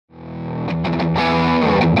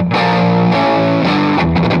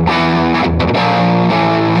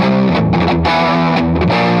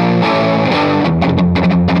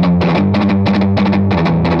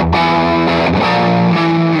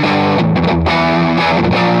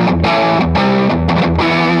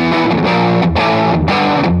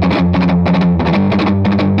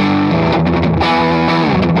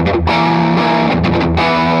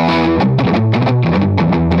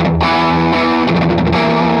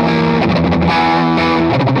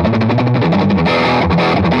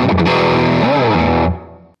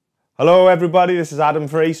Hello everybody, this is Adam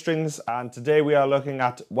for A Strings, and today we are looking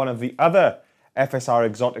at one of the other FSR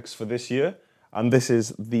exotics for this year, and this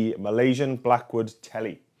is the Malaysian Blackwood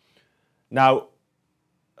Tele. Now,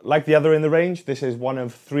 like the other in the range, this is one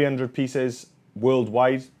of 300 pieces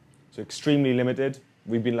worldwide, so extremely limited.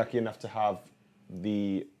 We've been lucky enough to have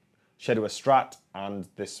the Shedua Strat and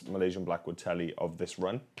this Malaysian Blackwood Tele of this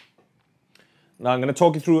run. Now I'm going to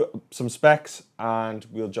talk you through some specs and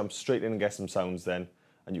we'll jump straight in and get some sounds then,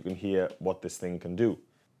 and you can hear what this thing can do.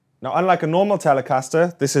 Now, unlike a normal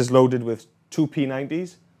Telecaster, this is loaded with two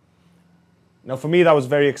P90s. Now for me that was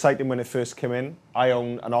very exciting when it first came in. I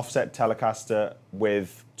own an offset Telecaster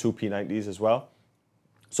with two P90s as well.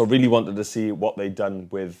 So really wanted to see what they'd done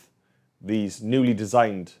with these newly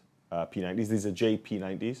designed P90s. These are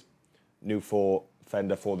JP90s, new for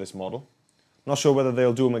Fender for this model. Not sure whether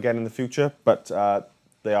they'll do them again in the future, but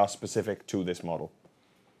they are specific to this model.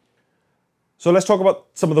 So let's talk about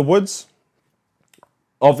some of the woods.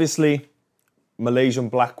 Obviously, Malaysian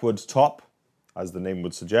Blackwood top, as the name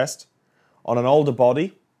would suggest, on an older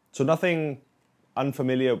body. So nothing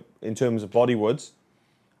unfamiliar in terms of body woods.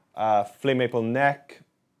 Flame maple neck.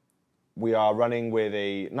 We are running with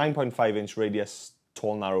a 9.5 inch radius,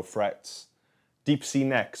 tall narrow frets, deep C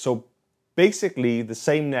neck. So basically the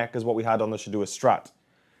same neck as what we had on the Shedua Strat.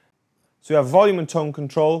 So you have volume and tone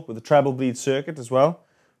control with a treble bleed circuit as well.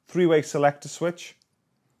 Three-way selector switch,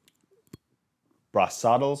 brass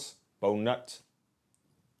saddles, bone nut.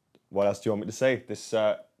 What else do you want me to say? This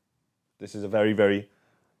is a very, very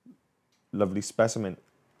lovely specimen.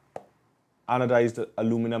 Anodized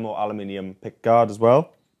aluminum or aluminium pick guard as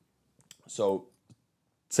well. So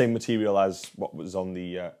same material as what was on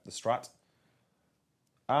the Strat.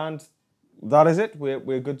 And that is it.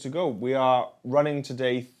 We're good to go. We are running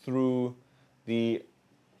today through the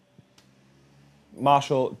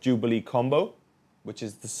Marshall Jubilee combo, which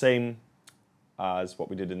is the same as what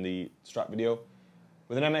we did in the Strat video,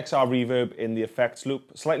 with an MXR reverb in the effects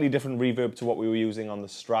loop, slightly different reverb to what we were using on the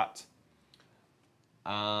Strat,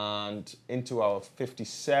 and into our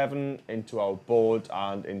 57, into our board,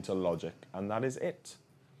 and into Logic, and that is it.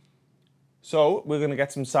 So we're going to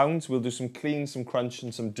get some sounds. We'll do some clean, some crunch,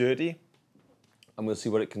 and some dirty, and we'll see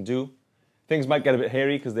what it can do. Things might get a bit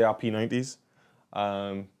hairy because they are P90s.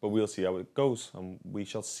 But we'll see how it goes, and we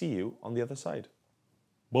shall see you on the other side.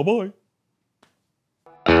 Bye-bye.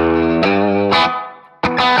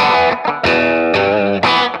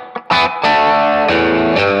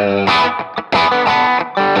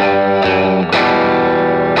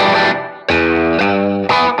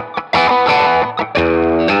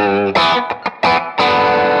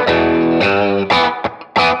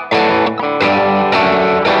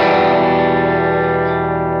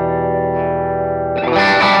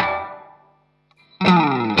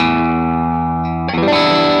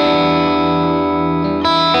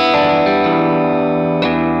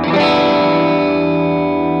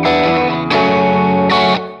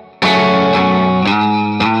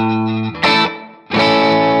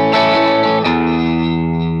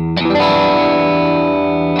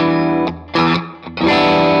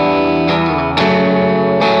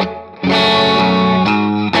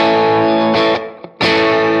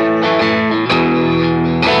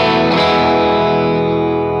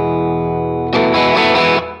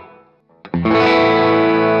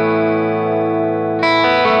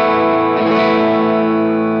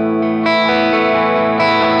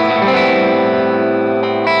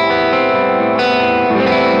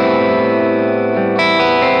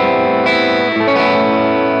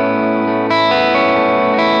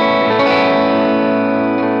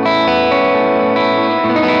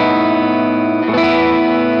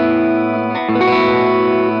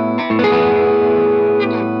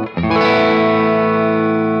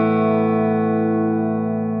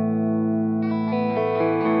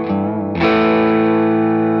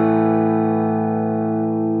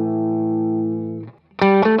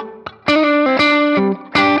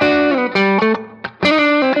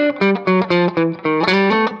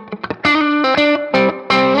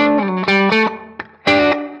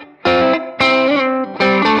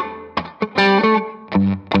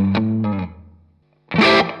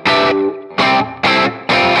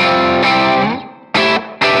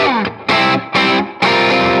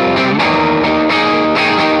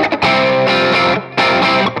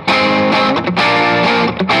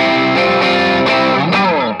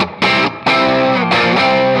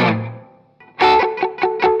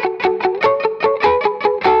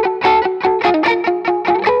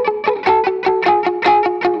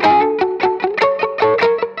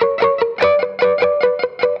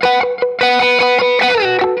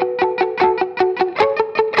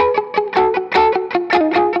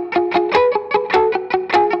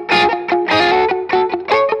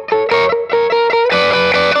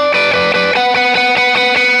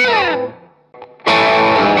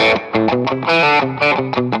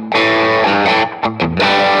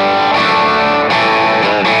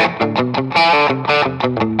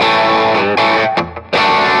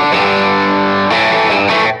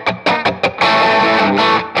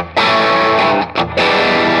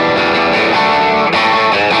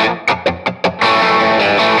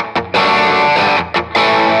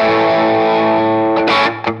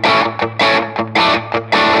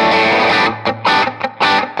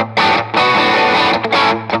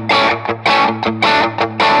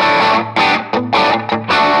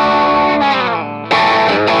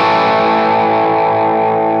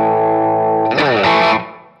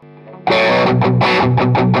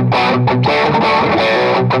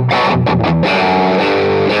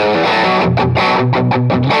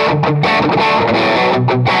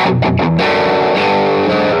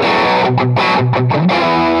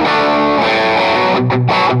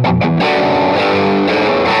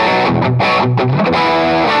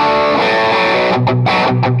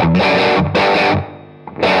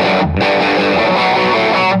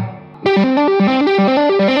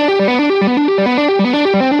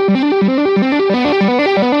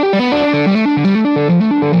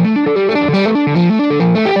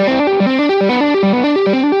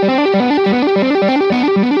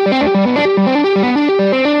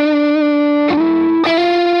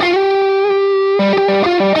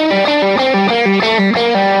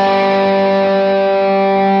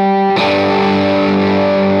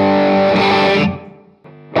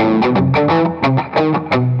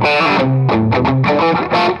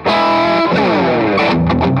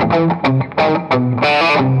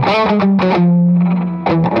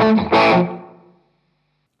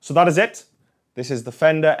 So that is it. This is the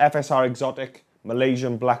Fender FSR Exotic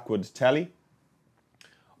Malaysian Blackwood Tele.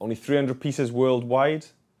 Only 300 pieces worldwide.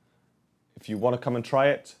 If you want to come and try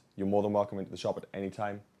it, you're more than welcome into the shop at any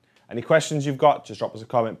time. Any questions you've got, just drop us a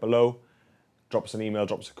comment below. Drop us an email,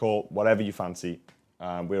 drop us a call, whatever you fancy.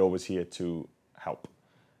 We're always here to help.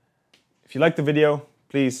 If you like the video,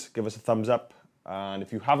 please give us a thumbs up. And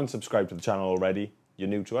if you haven't subscribed to the channel already, you're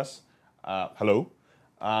new to us, hello.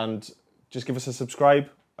 And just give us a subscribe.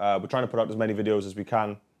 We're trying to put out as many videos as we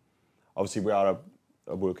can. Obviously, we are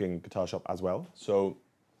a working guitar shop as well. So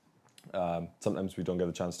sometimes we don't get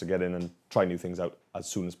a chance to get in and try new things out as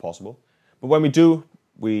soon as possible. But when we do,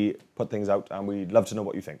 we put things out and we'd love to know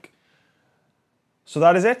what you think. So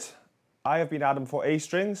that is it. I have been Adam for A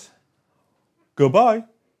Strings. Goodbye.